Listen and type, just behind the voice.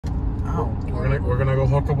We're gonna go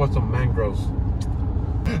hook up with some mangroves.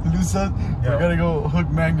 Lou said we're gonna go hook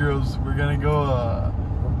mangroves. We're gonna go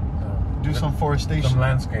do some forestation. Some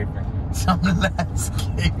landscaping. Some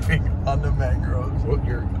landscaping on the mangroves.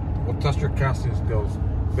 We'll test your casting skills.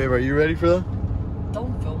 Babe, are you ready for that?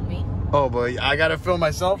 Don't film me. Oh, but I gotta film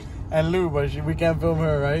myself and Lou, but we can't film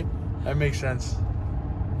her, right? That makes sense.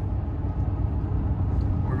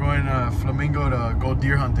 We're going to Flamingo to go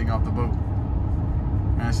deer hunting off the boat.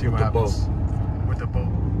 And see what happens with the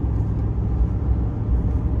boat.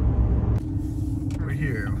 We're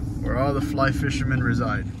here, where all the fly fishermen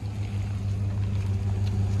reside.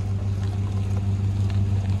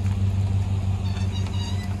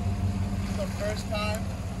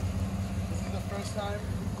 This is the first time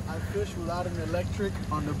I fished without an electric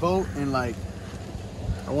on the boat in like,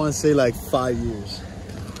 I want to say like 5 years,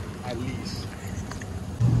 at least.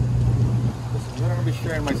 Listen, you're not gonna be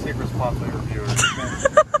sharing my secret spots with your viewers.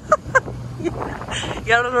 You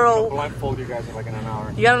got a little. Blindfold you guys in like in an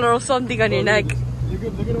hour. You got a little something on your neck. Look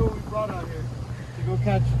at what we brought out here to go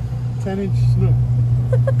catch 10-inch snook.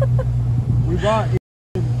 We brought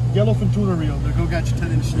yellowfin tuna reel to go catch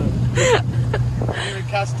 10-inch snook. We're gonna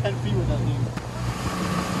cast 10 feet with that thing.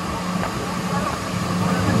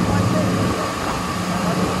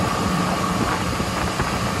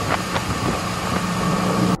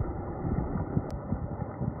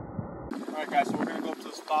 Alright guys, so we're gonna go up to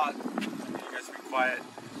the spot. You guys be quiet.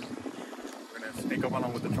 We're gonna sneak up on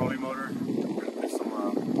them with the trolling motor. We're gonna put some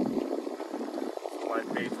live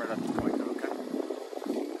bait right at the point, okay?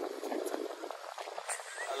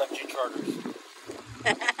 I left you charters.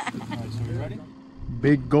 Alright, so we ready?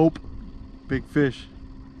 Big gulp, big fish.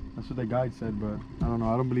 That's what the guide said, but I don't know.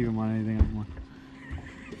 I don't believe him on anything anymore.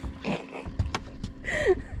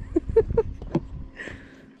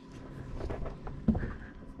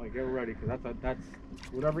 Like, get ready, because that's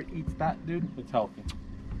whatever eats that, dude, it's healthy.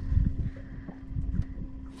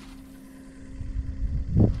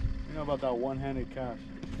 You know about that one-handed catch?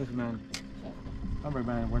 Listen, man. Remember,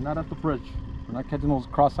 man, we're not at the bridge. We're not catching those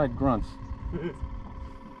cross-eyed grunts. You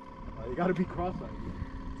gotta be cross-eyed.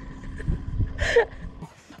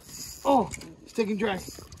 Oh, it's taking drag.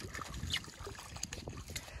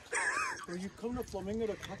 Are you coming to Flamingo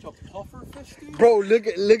to catch a puffer fish, dude? Bro, look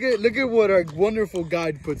at what our wonderful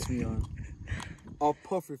guide puts me on. A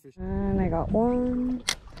puffer fish. And I got one.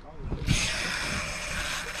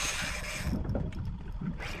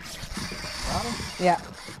 Got him? Yeah.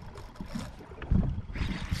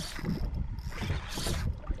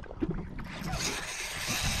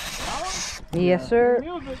 Yes, sir.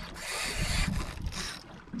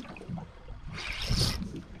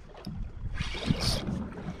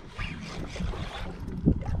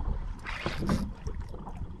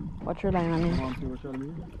 What's your line on here?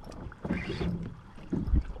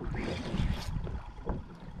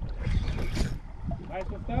 Nice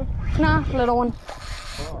stuff? Nah, little one.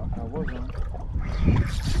 Oh, I was on.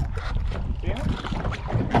 Yeah?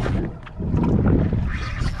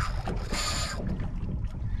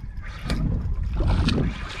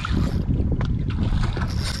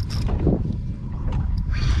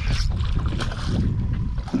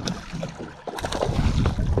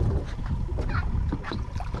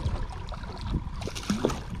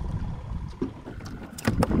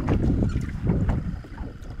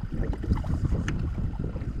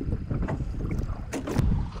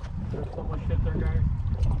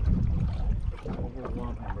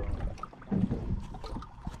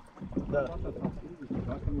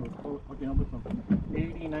 Fucking up with some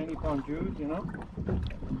 80, 90-pound Jews, you know?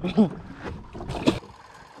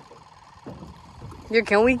 Here,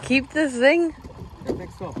 can we keep this thing? I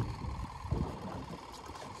think so.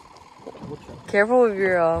 Careful with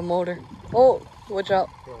your motor. Oh, watch out.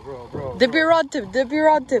 Bro. Dip your rod tip, dip your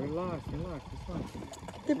rod tip. Relax, it's fine.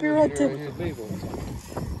 Dip your rod tip.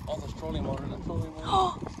 All this trolling motor, the trolling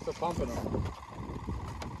motor. It's a pumping on.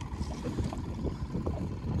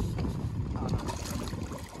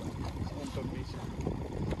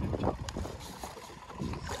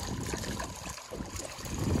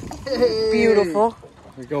 Beautiful.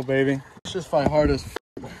 There you go, baby. It's just fight hard as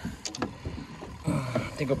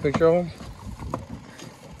Take a picture of him.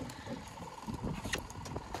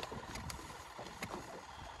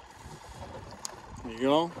 There you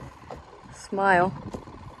go. Smile.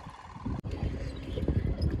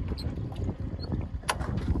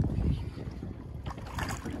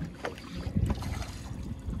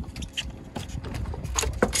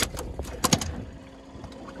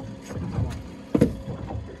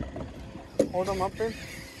 Hold them up there.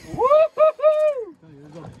 Woo-hoo-hoo!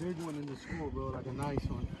 There's a big one in the school, bro, like a nice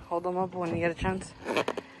one. Hold them up when you get a chance.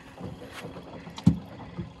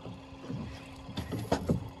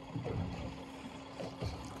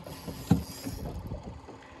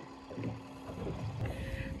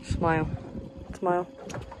 Smile. Smile.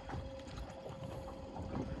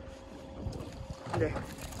 There.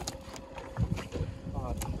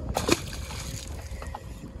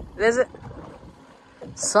 Is it?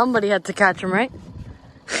 Somebody had to catch him, right?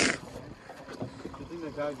 I think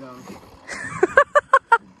the guy's down.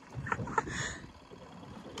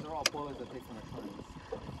 They're all bullets that take from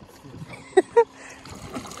the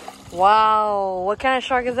clients. Wow. What kind of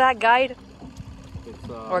shark is that, guide? It's,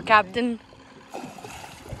 Or captain?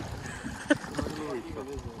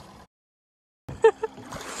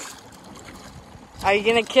 Are you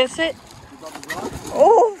gonna kiss it?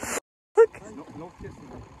 Oh, fuck. No kissing.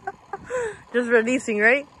 Just releasing,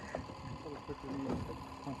 right?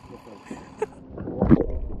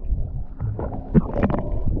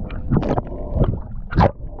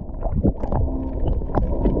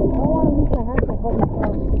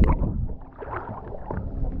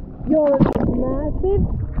 Yo, it's massive.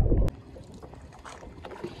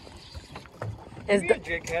 Is a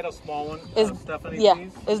jig head, a small one. Stephanie, yeah.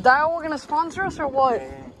 please. Is Darryl gonna sponsor us or what? Yeah.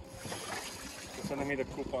 They're sending me the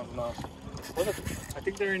coupons now. I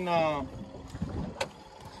think they're in. Oh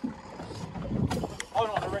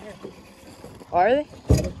no, they're right here. Are they?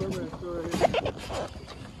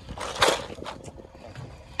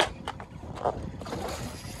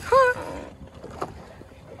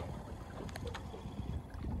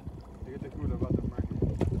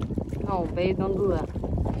 No, babe, don't do that.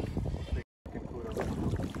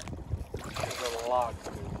 There's a lot,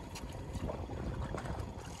 dude.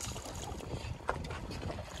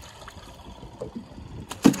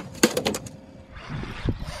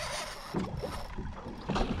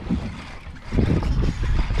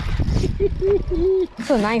 It's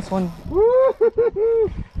a nice one.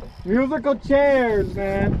 Musical chairs,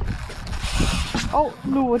 man. Oh,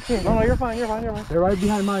 Lou, what's here? No, you're fine, you're fine, you're fine. They're right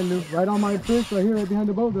behind mine, Luke. Right on my fish, right here, right behind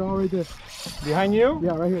the boat. They're all right there. Behind you?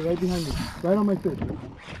 Yeah, right here, right behind me. Right on my fish.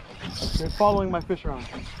 They're following my fish around.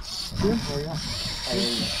 Here? Oh, yeah.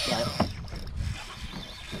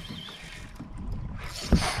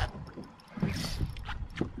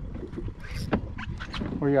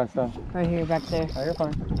 Where you got stuff? Right here, back there. Oh, you're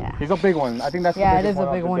fine. Yeah. He's a big one. I think that's the Yeah, it biggest is a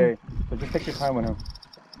one big of the one. day. So just take your time with him.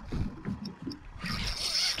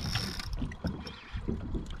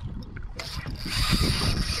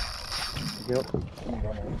 Yep.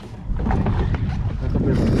 That's a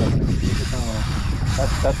big one.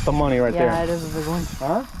 That's the money right there. Yeah, it is a big one.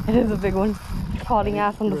 Huh? It is a big one. Hauling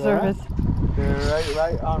ass on the Yeah. surface. They're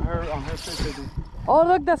right on her fish. Oh,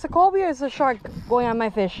 look, that's a Colby or it's a shark going on my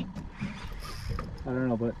fish? I don't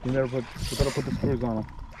know, but you gotta put the screws on them.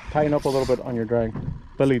 Tighten up a little bit on your drag.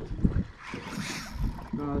 Delete.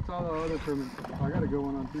 No, it's all the other permits. I got a good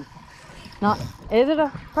one on too. No, is it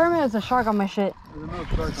a permit or is it a shark on my shit? There's another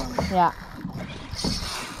shark on it. Yeah.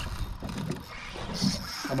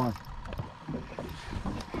 Come on.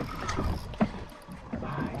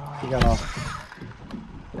 You got off.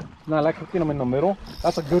 No, I like hooking them in the middle.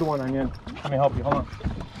 That's a good one, Aniel. Let me help you. Hold on.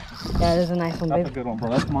 Yeah, it is a nice one, That's babe. a good one, bro.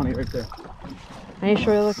 That's money right there. Are you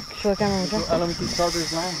sure you show the camera with you? LMT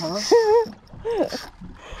Chargers line, huh?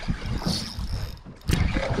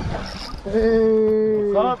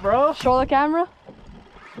 Hey. What's up, bro? Show the camera?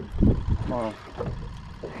 Come on.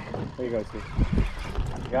 There you go, too.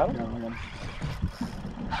 You got him? Yeah, I got him.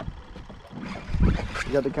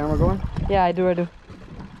 You got the camera going? Yeah, I do.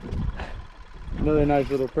 Another nice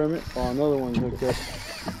little permit. Oh, another one's hooked up.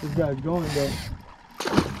 This guy's going though.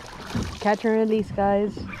 Catch and release,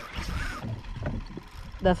 guys.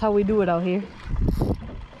 That's how we do it out here.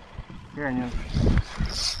 Here, Aniel.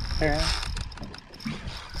 Here.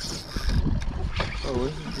 Oh,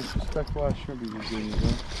 this is disrespectful ass shrimp you're doing, bro.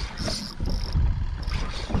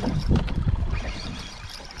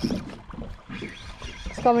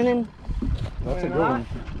 It's coming in. That's a good one.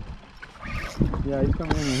 Yeah, he's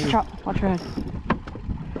coming in here. Watch out. Watch your head.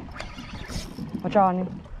 Watch out on him.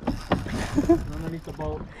 Underneath the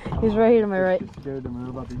boat. He's right here to my right. Scared them.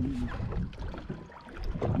 They're about to eat me.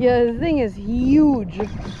 Yeah, the thing is huge.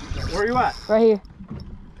 Where are you at? Right here.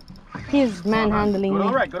 He's manhandling Go to me.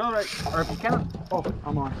 the right, go to the right. Or if you can. Oh,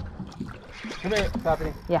 I'm on. Come here,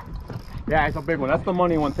 Stephanie. Yeah. Yeah, it's a big one. That's the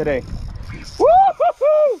money one today.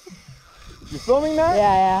 Woo-hoo-hoo! You filming that?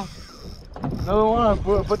 Yeah. Another one on.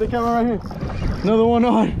 Put the camera right here. Another one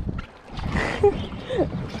on.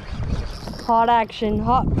 Hot action.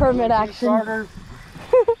 Hot permit action. Charter.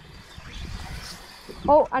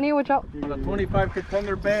 Oh, I need to watch out. The 25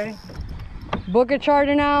 contender bay. Book a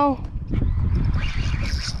charter now.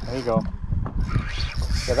 There you go.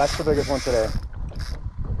 Yeah, that's the biggest one today.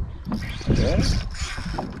 Yeah.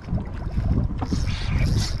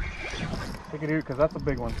 Take it here, because that's a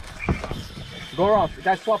big one. Go around.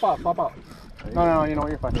 Guys, swap out, swap out. No, you know what,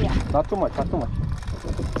 you're fine. Yeah. Not too much, not too much.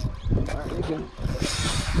 Alright, you're good.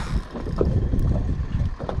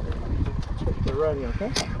 They're ready,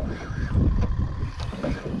 okay?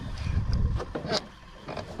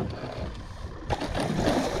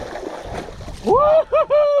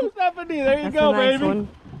 Woo-hoo-hoo! Stephanie, there you That's go, a nice baby. one.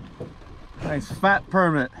 Nice fat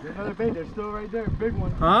permit. There's another bait. They're still right there. Big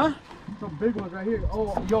one. Huh? Some big ones right here.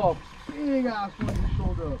 Oh, yo, big ass one just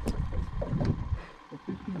showed up. A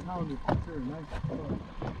 15-pounder for sure. Nice.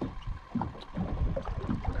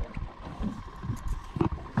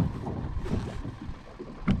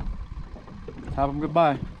 Have him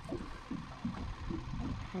goodbye.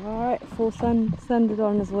 Alright, full send it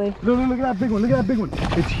on his way. Look at that big one. Look at that big one.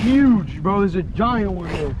 It's huge, bro. There's a giant one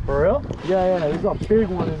there. For real? Yeah, there's a big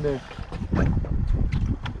one in there.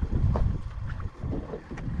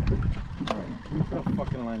 You put a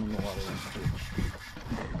fucking line in the water.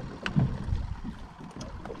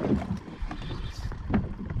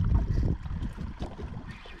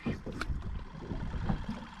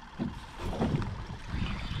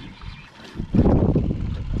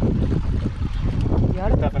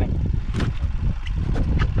 Got it? Stephanie.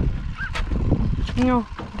 No,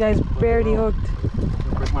 guy's barely hooked.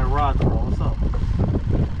 Break my rod, bro. What's up?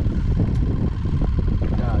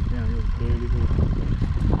 God damn, you're barely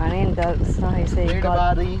hooked. I mean, that's not how you say it.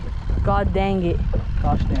 God dang it.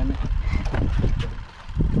 Gosh damn it.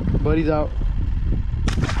 Buddy's out.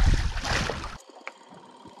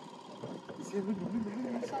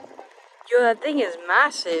 Yo, that thing is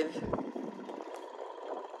massive.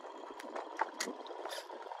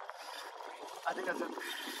 I think that's it.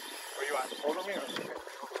 Where you at? Hold on here.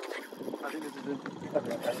 I think this is it.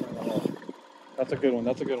 That's a good one.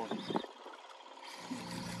 That's a good one.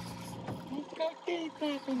 Let's go deep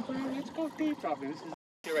dropping, bro. Let's go deep dropping.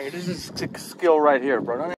 This is skill right here,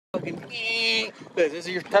 bro. Don't fucking this is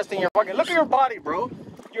you're testing your fucking. Look at your body, bro.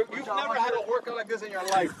 You've never had a workout like this in your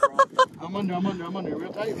life, bro. I'm under.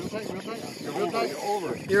 Real tight. You're real tight. You're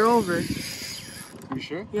over. You're over. You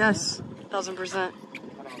sure? Yes, 1000%.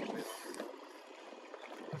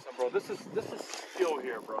 Listen, bro. This is skill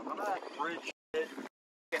here, bro. None of that bridge shit.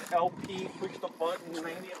 An LP, push the button, 90,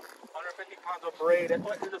 150 pounds of braid. That's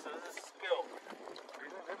what this is. This is skill.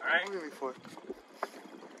 All right. What are we for?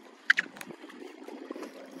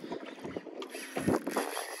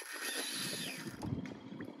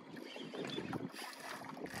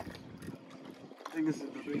 I think this is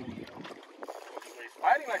the big one. He's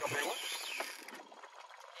fighting like a big one.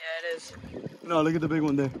 Yeah, it is. No, look at the big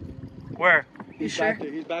one there. Where? He's sure? back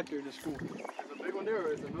there. He's back there in the school. There's a big one there,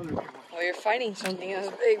 or is another big one? Well, you're fighting something that's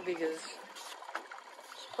big because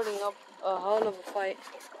it's putting up a hell of a fight.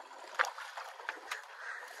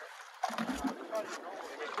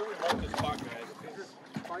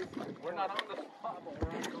 We're not on the spot, but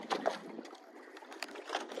we're on the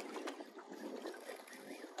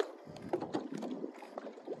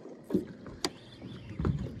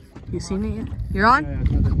You seen it yet? You're on? Yeah,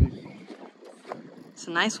 it's not that big. It's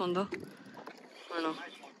a nice one though. I don't know.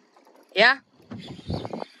 Yeah?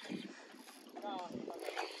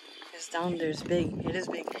 It's down there. It's big. It is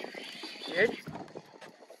big. Weird. Is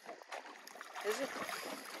it?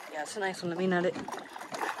 Yeah, it's a nice one. Let me nut it.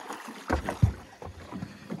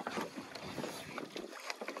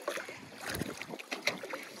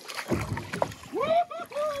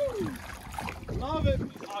 Love it.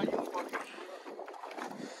 Oh, you fucking.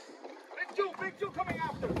 Big Joe coming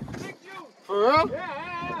after. Big Joe. For real?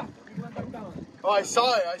 Yeah. He went back down. Oh, I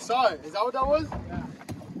saw it. Is that what that was? Yeah.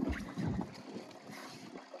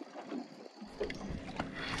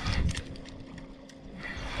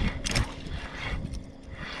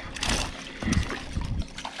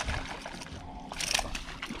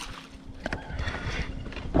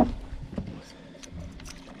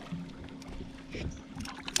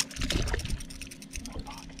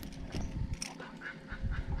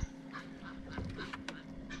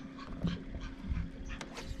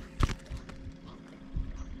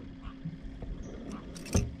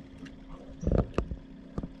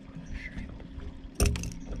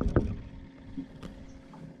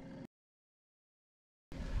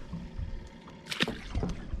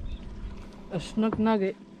 A snook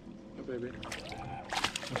nugget. Yeah, baby.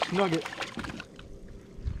 A snugget.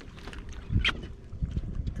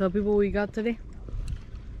 Tell people what we got today.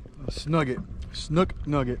 A snugget. Snook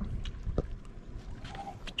nugget.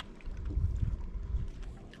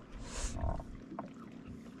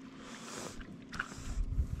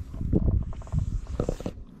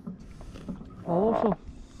 Also,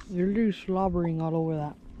 you're literally slobbering all over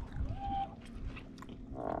that.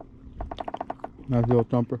 Nice little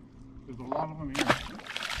thumper. There's a lot of them here.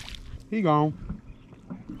 He gone.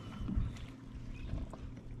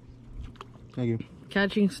 Thank you.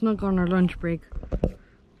 Catching snook on our lunch break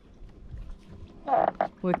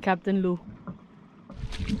with Captain Lou.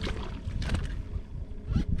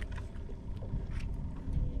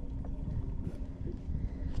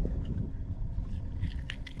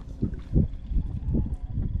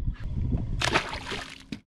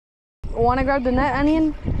 Want to grab the net,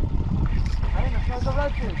 Onion?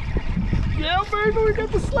 Yeah, baby, we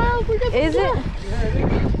got the slab. We got the Is slab. it?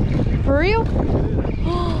 Yeah, For real?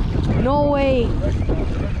 No way.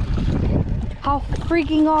 How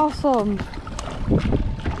freaking awesome.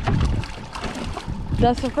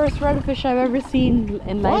 That's the first redfish I've ever seen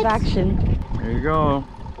in live action. There you go.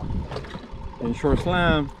 Inshore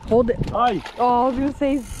slam. Hold it. Aye. Oh, I was gonna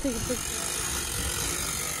say, take a picture.